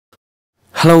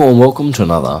Hello and welcome to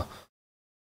another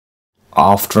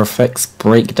After Effects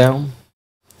breakdown.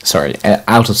 Sorry,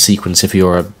 out of sequence. If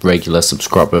you're a regular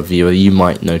subscriber viewer, you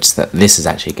might notice that this is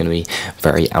actually going to be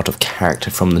very out of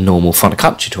character from the normal Final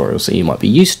Cut tutorials that you might be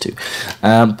used to.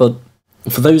 But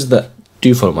for those that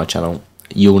do follow my channel,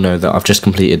 you'll know that I've just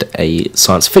completed a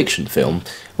science fiction film,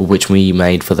 which we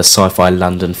made for the Sci-Fi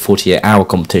London 48-hour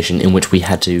competition, in which we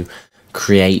had to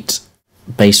create,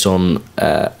 based on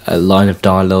a line of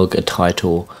dialogue, a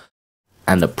title,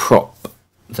 and a prop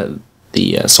that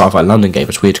the Sci-Fi London gave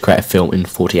us, we had to create a film in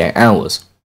 48 hours,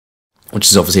 which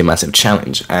is obviously a massive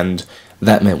challenge, and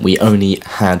that meant we only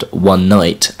had one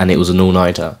night, and it was an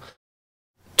all-nighter,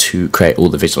 to create all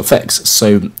the visual effects.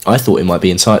 So I thought it might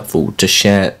be insightful to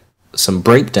share some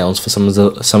breakdowns for some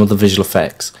of the visual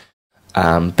effects,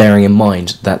 bearing in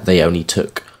mind that they only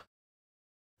took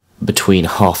between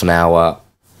half an hour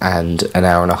and an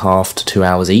hour and a half to 2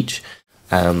 hours each,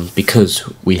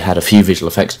 because we had a few visual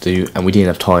effects to do and we didn't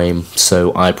have time,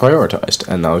 so I prioritised,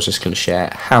 and I was just going to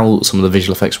share how some of the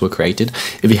visual effects were created.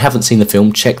 If you haven't seen the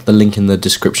film, check the link in the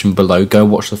description below, go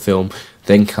watch the film,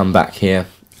 then come back here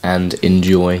and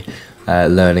enjoy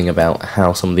learning about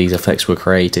how some of these effects were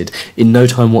created in no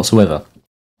time whatsoever,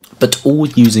 but all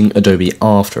using Adobe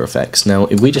After Effects. Now,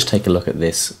 if we just take a look at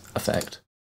this effect,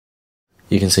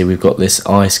 you can see we've got this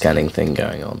eye scanning thing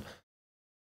going on.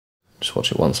 Just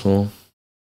watch it once more.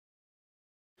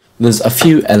 There's a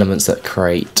few elements that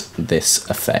create this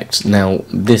effect. Now,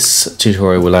 this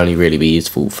tutorial will only really be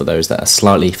useful for those that are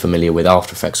slightly familiar with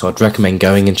After Effects, so I'd recommend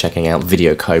going and checking out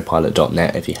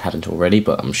videocopilot.net if you haven't already,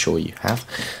 but I'm sure you have.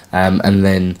 And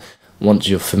then, once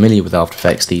you're familiar with After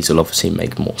Effects, these will obviously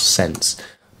make more sense.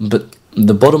 But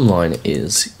the bottom line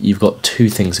is, you've got two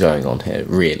things going on here,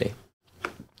 really.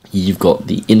 You've got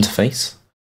the interface,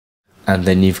 and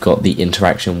then you've got the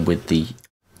interaction with the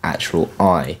actual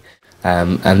eye.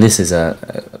 And this is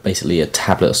basically a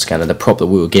tablet scanner. The prop that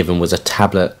we were given was a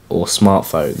tablet or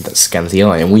smartphone that scans the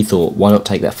eye, and we thought, why not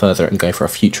take that further and go for a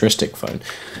futuristic phone?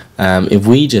 If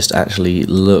we just actually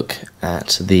look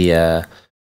at the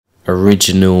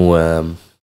original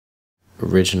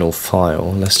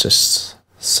file, let's just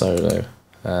solo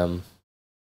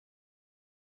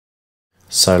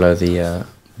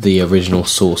the original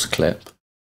source clip.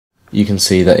 You can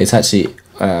see that it's actually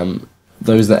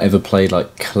those that ever played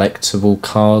like collectible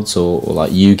cards or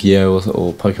like Yu-Gi-Oh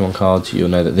or Pokemon cards, you'll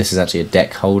know that this is actually a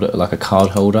deck holder, like a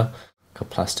card holder, like a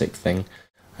plastic thing,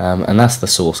 and that's the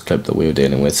source clip that we were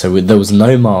dealing with. So there was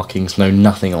no markings, no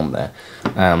nothing on there,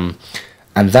 and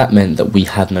that meant that we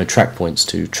had no track points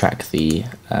to track the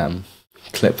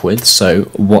clip with. So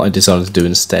what I decided to do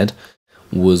instead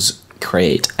was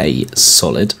create a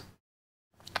solid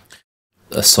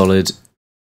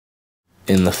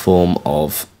in the form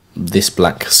of this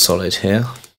black solid here,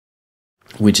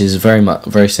 which is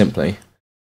very simply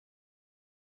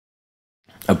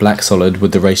a black solid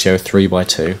with the ratio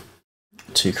 3:2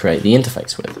 to create the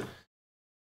interface with.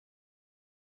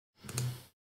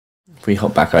 If we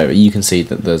hop back over, you can see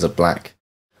that there's a black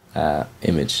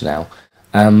image now,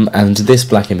 and this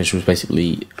black image was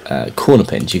basically corner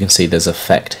pinned. You can see there's an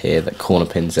effect here that corner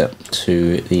pins it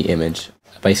to the image.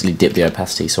 I basically dipped the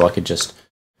opacity so I could just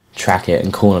track it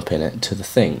and corner pin it to the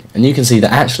thing, and you can see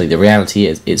that actually the reality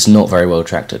is it's not very well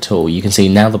tracked at all. You can see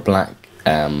now the black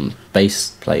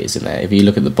base plate is in there. If you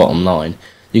look at the bottom line,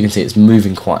 you can see it's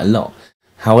moving quite a lot.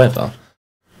 However,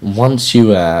 once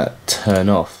you turn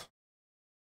off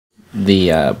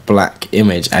the black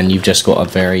image and you've just got a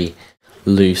very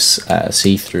loose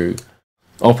see-through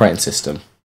operating system,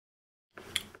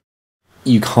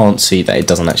 you can't see that it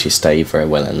doesn't actually stay very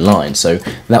well in line. So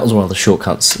that was one of the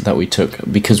shortcuts that we took,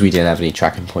 because we didn't have any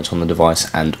tracking points on the device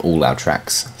and all our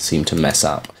tracks seemed to mess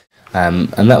up. And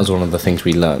that was one of the things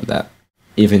we learned, that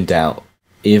if in doubt,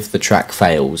 if the track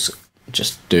fails,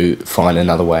 just find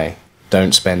another way.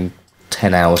 Don't spend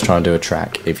 10 hours trying to do a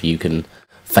track if you can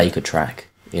fake a track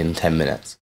in 10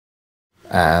 minutes.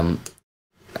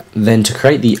 Then to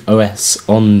create the OS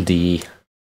on the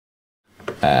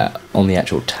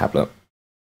actual tablet,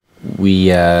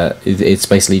 it's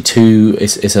basically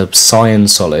it's a cyan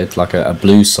solid, like a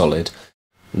blue solid,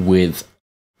 with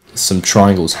some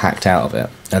triangles hacked out of it,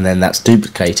 and then that's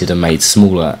duplicated and made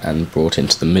smaller and brought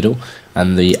into the middle,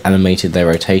 and animated their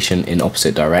rotation in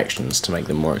opposite directions to make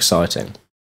them more exciting.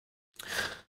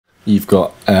 You've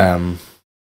got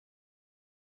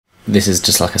this is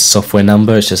just like a software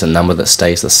number, it's just a number that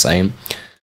stays the same.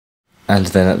 And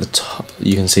then at the top,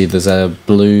 you can see there's a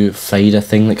blue fader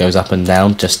thing that goes up and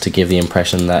down, just to give the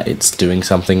impression that it's doing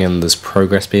something and there's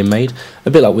progress being made. A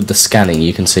bit like with the scanning,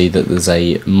 you can see that there's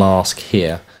a mask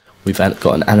here we've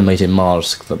got an animated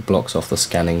mask that blocks off the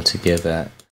scanning to give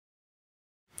a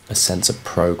sense of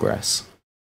progress.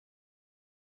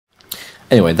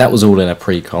 Anyway, that was all in a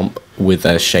pre-comp with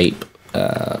a shape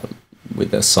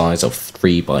with a size of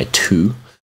 3x2,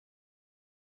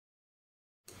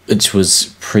 which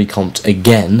was pre-comped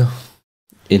again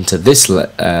into this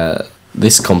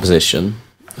this composition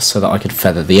so that I could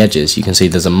feather the edges. You can see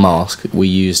there's a mask. We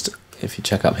used, if you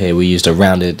check up here, we used a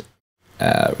rounded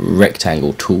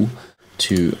rectangle tool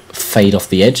to fade off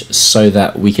the edge so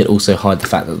that we could also hide the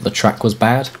fact that the track was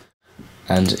bad.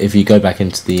 And if you go back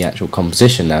into the actual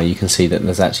composition now, you can see that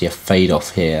there's actually a fade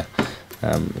off here.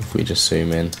 If we just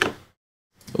zoom in,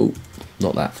 oh,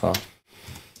 not that far.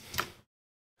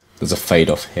 There's a fade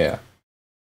off here.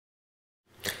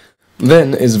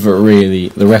 Then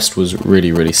the rest was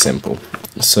really simple.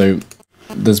 So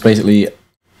there's basically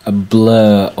a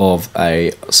blur of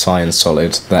a cyan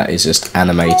solid that is just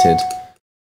animated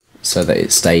so that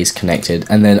it stays connected,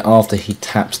 and then after he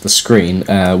taps the screen,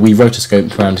 we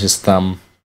rotoscoped around his thumb.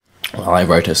 Well, I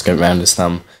rotoscoped around his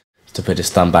thumb to put his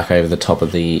thumb back over the top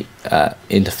of the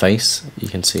interface. You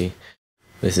can see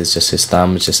this is just his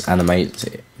thumb. It just animates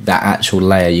that actual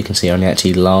layer. You can see only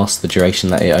actually lasts the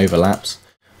duration that it overlaps,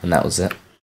 and that was it.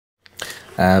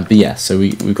 But yeah, so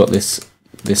we've got this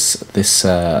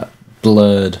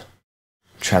blurred,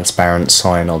 transparent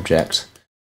cyan object.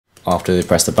 After they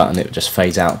press the button, it just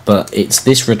fades out. But it's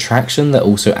this retraction that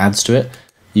also adds to it.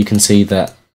 You can see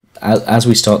that as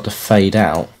we start to fade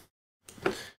out,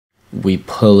 we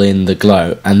pull in the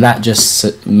glow, and that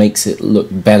just makes it look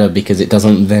better because it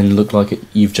doesn't then look like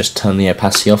you've just turned the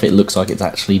opacity off. It looks like it's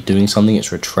actually doing something.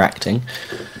 It's retracting.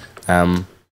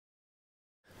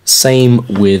 Same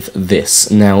with this.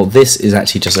 Now, this is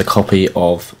actually just a copy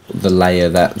of the layer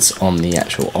that's on the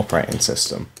actual operating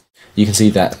system. You can see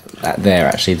that there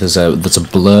actually there's a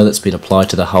blur that's been applied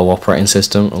to the whole operating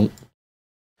system,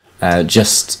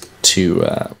 just to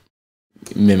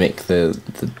mimic the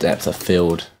depth of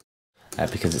field,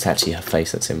 because it's actually her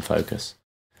face that's in focus.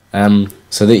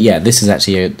 So that, yeah, this is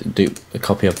actually a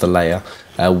copy of the layer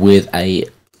with a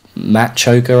matte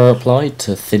choker applied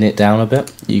to thin it down a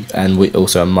bit, and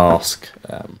also a mask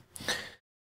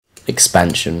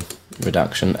expansion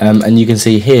reduction. And you can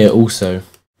see here also,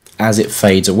 as it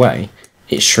fades away,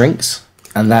 it shrinks,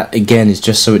 and that again is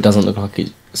just so it doesn't look like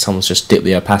someone's just dipped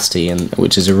the opacity, and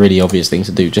which is a really obvious thing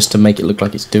to do, just to make it look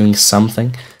like it's doing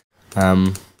something.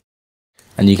 And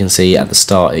you can see at the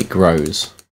start it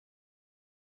grows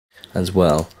as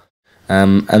well.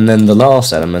 And then the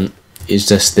last element is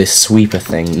just this sweeper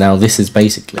thing. Now this is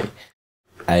basically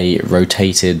a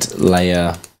rotated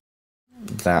layer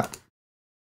that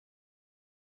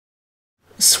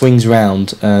swings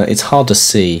around. It's hard to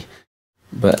see,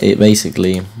 but it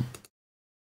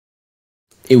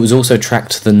was also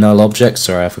tracked to the null object.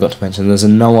 Sorry, I forgot to mention there's a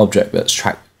null object that's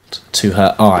tracked to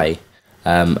her eye,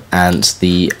 and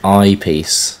the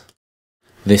eyepiece,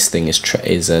 this thing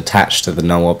is attached to the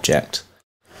null object,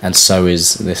 and so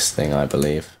is this thing, I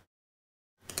believe.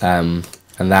 And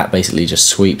that basically just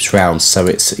sweeps round, so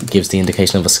it gives the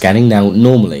indication of a scanning. Now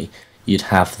normally you'd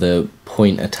have the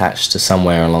point attached to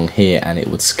somewhere along here and it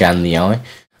would scan the eye,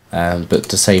 but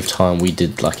to save time we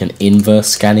did like an inverse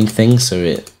scanning thing, so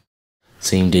it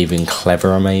seemed even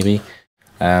cleverer maybe.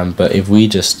 But if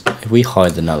we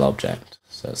hide the null object,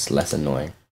 so it's less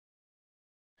annoying,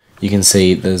 you can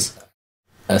see there's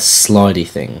a slidey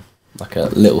thing, like a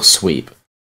little sweep,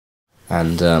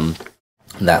 and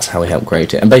that's how we help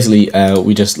create it. And basically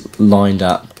we just lined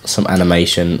up some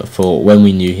animation for when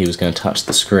we knew he was going to touch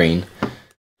the screen.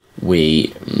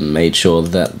 We made sure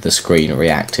that the screen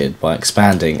reacted by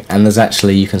expanding, and there's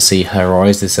actually, you can see her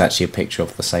eyes. This is actually a picture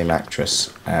of the same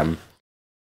actress.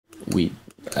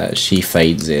 She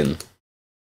fades in.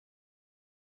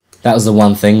 That was the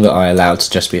one thing that I allowed to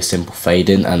just be a simple fade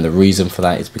in, and the reason for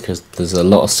that is because there's a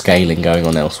lot of scaling going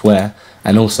on elsewhere,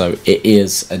 and also it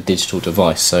is a digital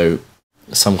device, so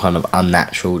some kind of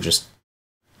unnatural just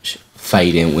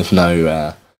fade in with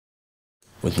no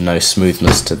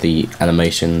smoothness to the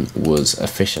animation was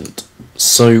efficient.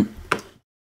 So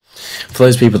for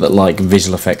those people that like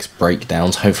visual effects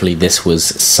breakdowns, hopefully this was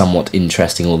somewhat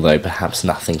interesting, although perhaps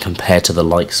nothing compared to the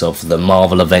likes of the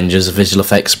Marvel Avengers visual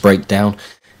effects breakdown.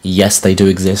 Yes, they do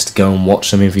exist, go and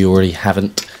watch them if you already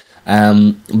haven't.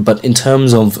 But in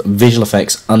terms of visual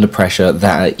effects under pressure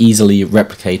that are easily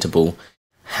replicatable,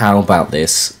 how about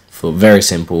this for very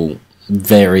simple,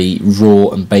 very raw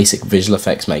and basic visual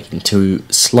effects making to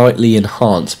slightly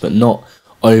enhance but not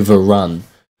overrun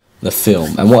the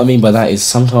film. And what I mean by that is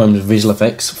sometimes visual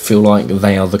effects feel like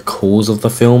they are the cause of the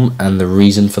film and the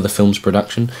reason for the film's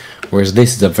production, whereas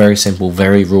this is a very simple,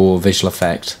 very raw visual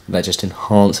effect that just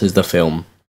enhances the film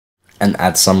and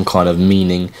adds some kind of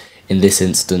meaning. In this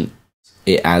instant,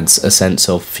 it adds a sense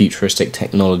of futuristic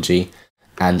technology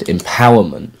and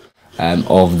empowerment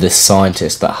of this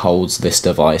scientist that holds this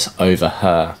device over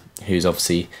her, who's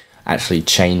obviously actually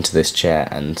chained to this chair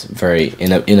and very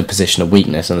in a position of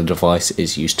weakness, and the device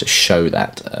is used to show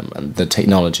that and the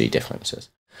technology differences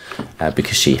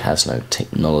because she has no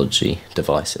technology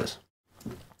devices.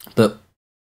 But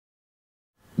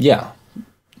yeah,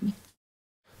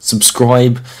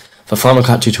 subscribe for Final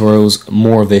Cut tutorials,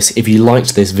 more of this. If you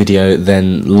liked this video,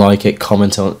 then like it,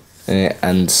 comment on it,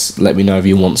 and let me know if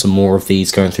you want some more of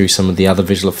these, going through some of the other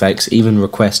visual effects. Even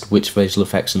request which visual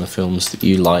effects in the films that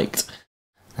you liked,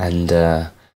 and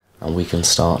we can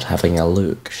start having a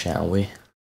look, shall we?